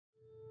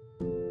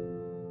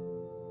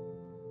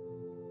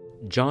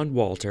John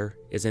Walter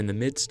is in the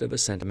midst of a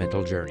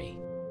sentimental journey.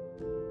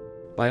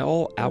 By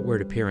all outward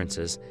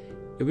appearances,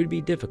 it would be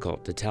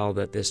difficult to tell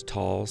that this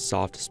tall,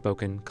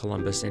 soft-spoken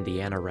Columbus,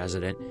 Indiana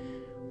resident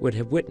would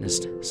have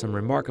witnessed some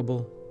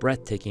remarkable,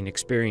 breathtaking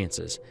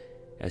experiences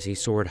as he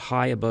soared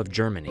high above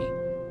Germany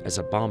as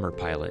a bomber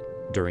pilot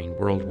during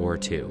World War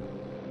II.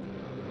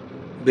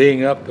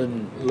 Being up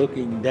and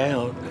looking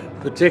down,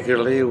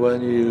 particularly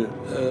when you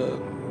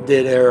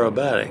did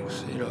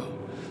aerobatics,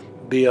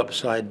 be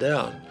upside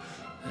down.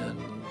 And,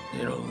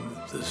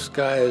 the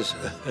sky is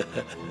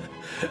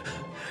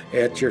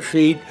at your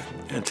feet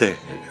and the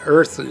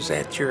earth is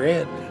at your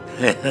head.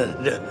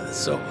 And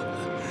so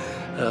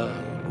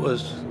it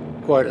was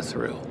quite a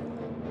thrill.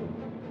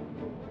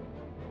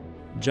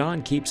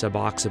 John keeps a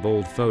box of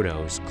old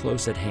photos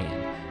close at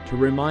hand to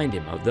remind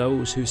him of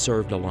those who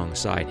served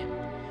alongside him.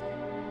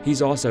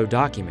 He's also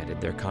documented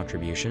their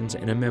contributions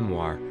in a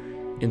memoir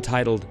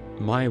entitled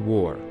My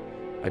War,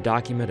 a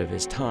document of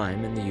his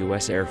time in the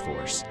U.S. Air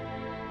Force.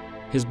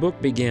 His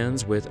book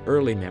begins with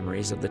early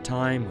memories of the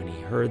time when he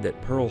heard that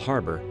Pearl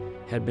Harbor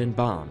had been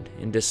bombed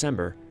in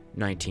December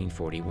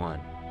 1941.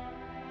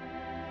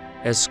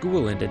 As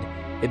school ended,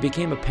 it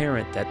became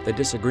apparent that the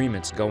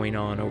disagreements going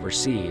on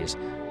overseas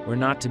were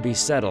not to be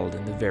settled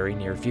in the very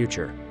near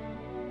future.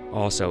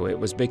 Also, it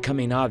was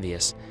becoming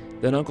obvious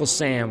that Uncle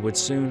Sam would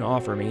soon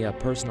offer me a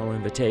personal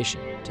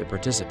invitation to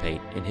participate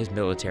in his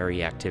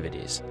military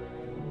activities.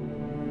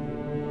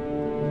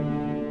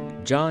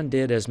 John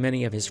did as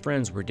many of his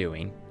friends were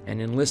doing and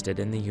enlisted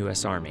in the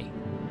U.S. Army.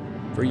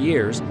 For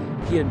years,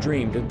 he had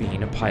dreamed of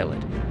being a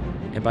pilot,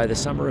 and by the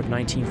summer of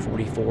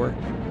 1944,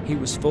 he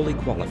was fully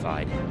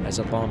qualified as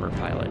a bomber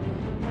pilot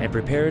and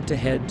prepared to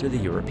head to the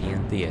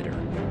European theater.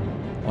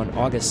 On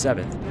August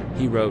 7th,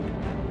 he wrote,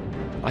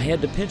 "I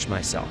had to pinch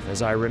myself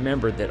as I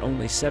remembered that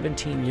only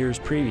 17 years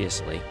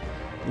previously,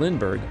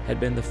 Lindbergh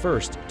had been the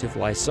first to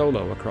fly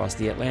solo across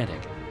the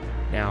Atlantic.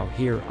 Now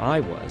here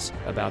I was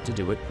about to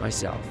do it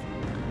myself."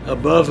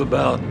 Above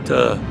about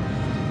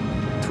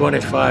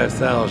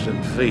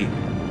 25,000 feet,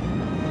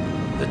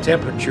 the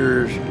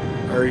temperatures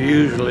are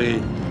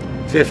usually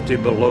 50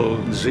 below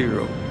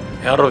zero.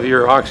 Out of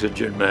your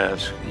oxygen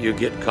mask, you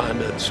get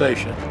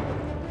condensation.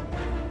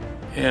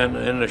 And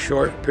in a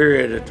short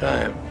period of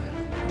time,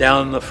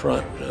 down the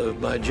front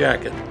of my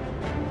jacket,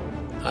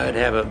 I'd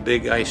have a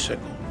big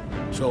icicle.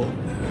 So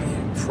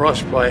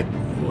frostbite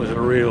was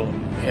a real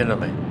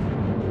enemy.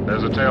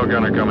 There's a tail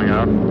gunner coming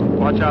out.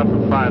 Watch out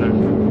for fighters.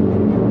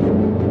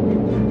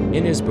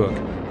 In his book,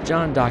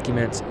 John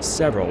documents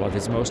several of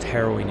his most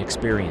harrowing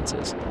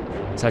experiences,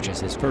 such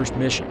as his first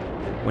mission,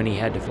 when he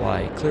had to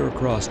fly clear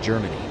across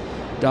Germany,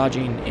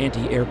 dodging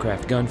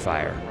anti-aircraft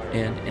gunfire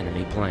and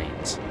enemy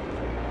planes.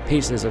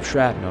 Pieces of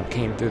shrapnel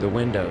came through the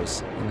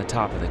windows in the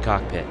top of the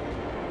cockpit.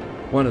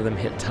 One of them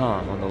hit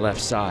Tom on the left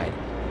side,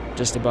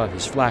 just above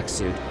his flak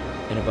suit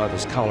and above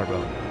his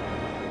collarbone.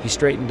 He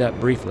straightened up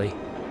briefly,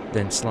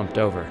 then slumped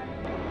over.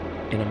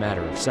 In a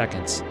matter of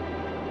seconds,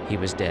 he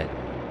was dead.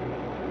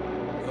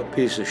 A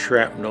piece of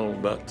shrapnel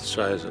about the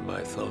size of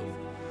my thumb.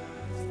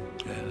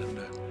 And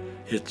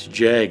it's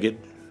jagged,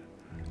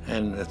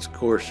 and it's, of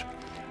course,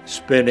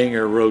 spinning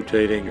or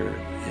rotating, or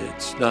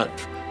it's not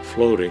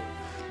floating.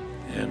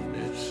 And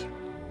it's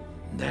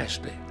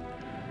nasty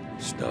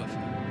stuff.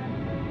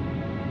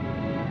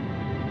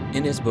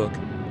 In his book,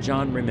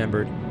 John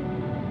remembered,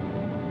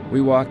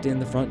 "We walked in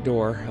the front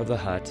door of the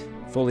hut,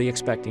 fully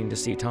expecting to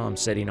see Tom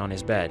sitting on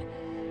his bed.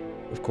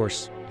 Of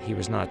course, he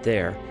was not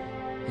there.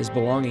 His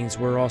belongings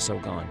were also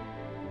gone.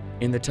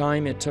 In the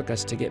time it took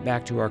us to get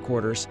back to our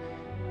quarters,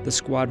 the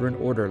squadron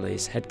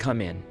orderlies had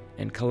come in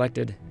and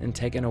collected and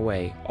taken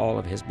away all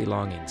of his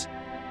belongings.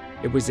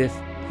 It was as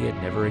if he had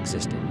never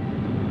existed."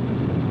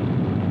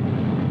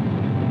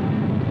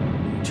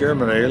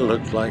 Germany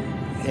looked like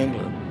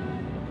England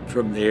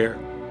from the air,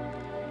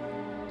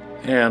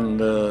 and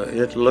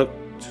it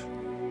looked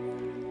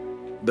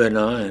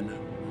benign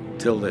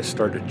until they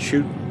started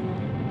shooting.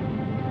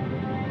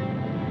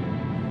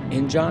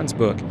 In John's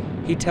book,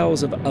 he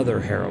tells of other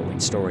harrowing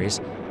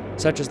stories,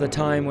 such as the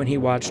time when he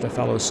watched a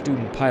fellow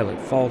student pilot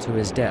fall to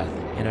his death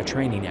in a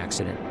training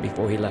accident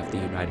before he left the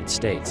United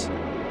States,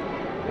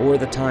 or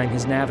the time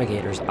his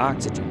navigator's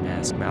oxygen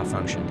mask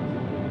malfunctioned,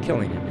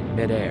 killing him in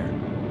midair.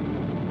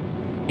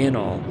 In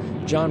all,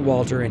 John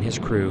Walter and his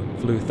crew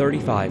flew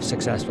 35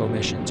 successful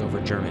missions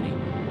over Germany,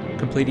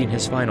 completing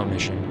his final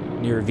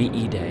mission near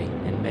VE Day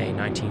in May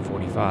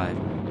 1945.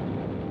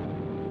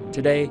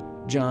 Today,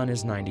 John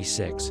is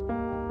 96.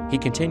 He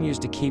continues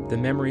to keep the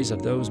memories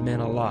of those men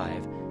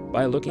alive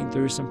by looking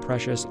through some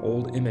precious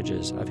old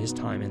images of his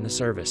time in the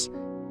service.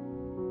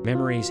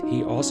 Memories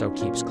he also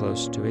keeps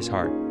close to his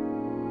heart.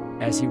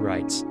 As he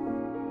writes,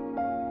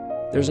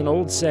 "There's an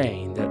old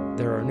saying that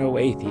there are no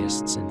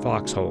atheists in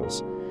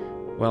foxholes.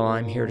 Well,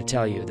 I'm here to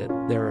tell you that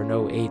there are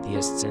no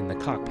atheists in the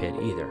cockpit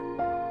either.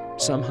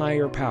 Some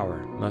higher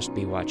power must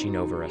be watching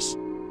over us,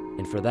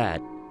 and for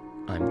that,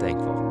 I'm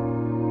thankful."